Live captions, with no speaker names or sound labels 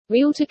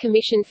Realtor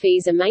commission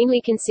fees are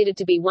mainly considered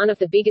to be one of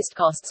the biggest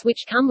costs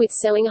which come with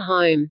selling a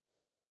home.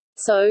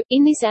 So,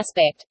 in this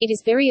aspect, it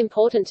is very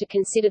important to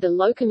consider the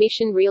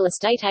low-commission real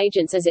estate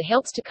agents as it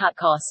helps to cut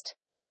cost.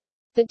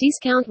 The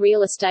discount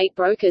real estate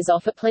brokers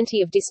offer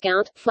plenty of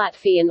discount, flat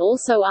fee and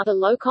also other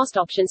low-cost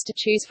options to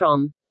choose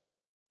from.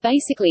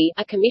 Basically,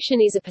 a commission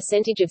is a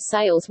percentage of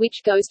sales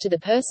which goes to the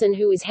person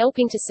who is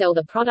helping to sell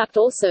the product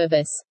or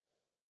service.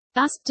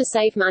 Thus, to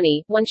save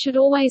money, one should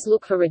always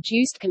look for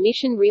reduced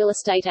commission real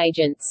estate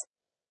agents.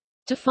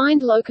 To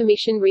find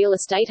low-commission real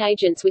estate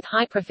agents with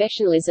high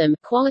professionalism,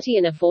 quality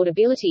and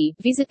affordability,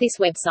 visit this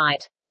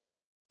website.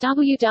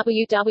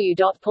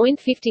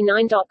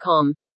 www.point59.com